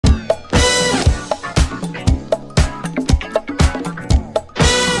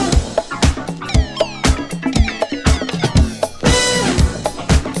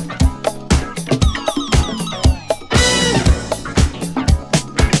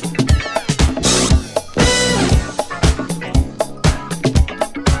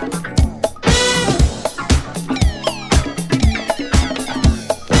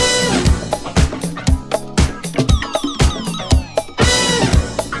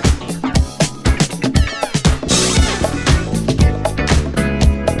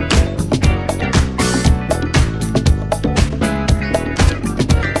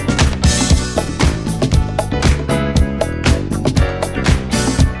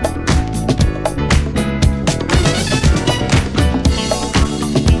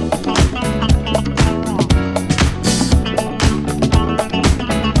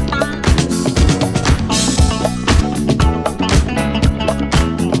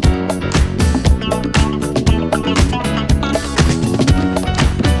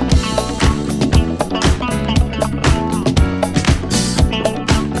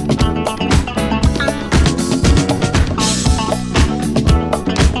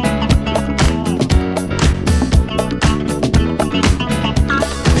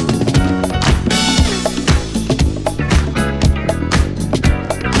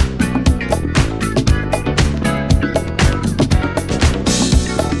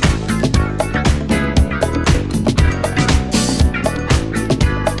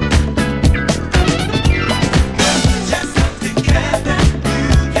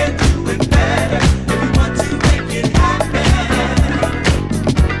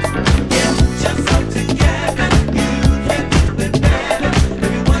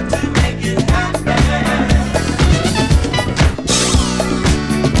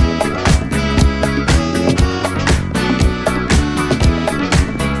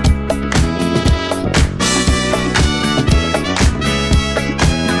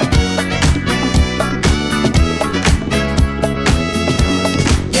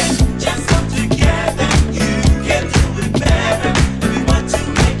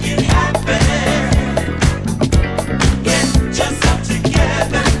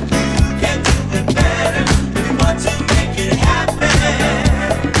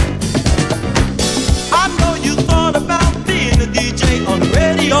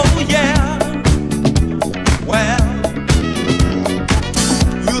radio, yeah. Well,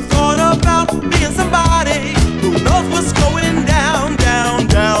 you thought about being somebody who knows what's going down, down,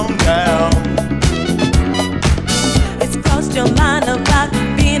 down, down. It's crossed your mind about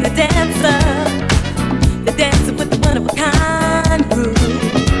being a dancer, the dancer with the one-of-a-kind groove.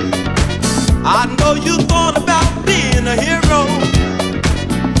 I know you thought about being a hero,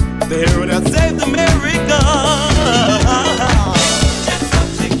 the hero that saved America. Just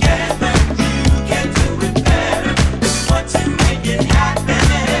come together, you can do it better. If you want to make it happen.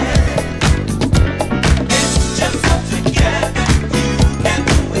 Just come together, you can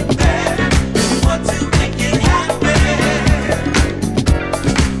do it better. If you want to make it happen.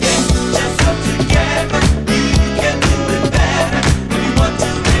 Just come together, you can do it better. If you want to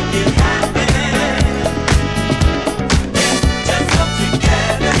make it happen. Just come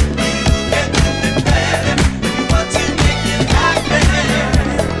together, you can do it better. If you want to make it happen.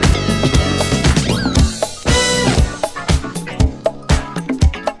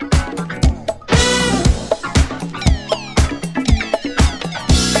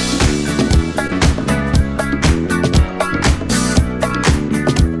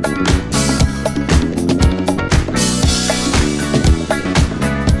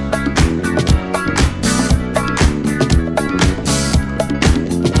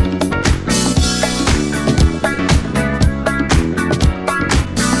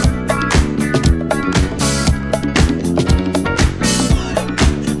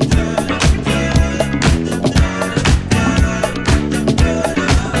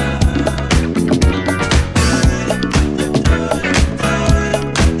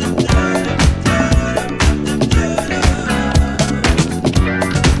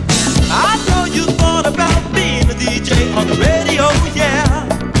 I know you thought about being a DJ on the radio, yeah.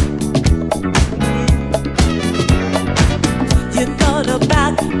 You thought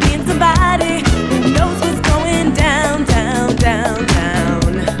about being somebody who knows what's going down, down, down, down.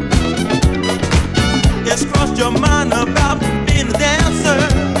 It's crossed your mind about being a dancer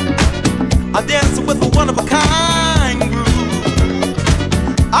with a one-of-a-kind groove.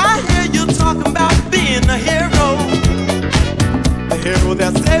 I hear you talking about being a hero, the hero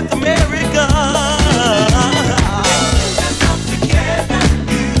that saved America.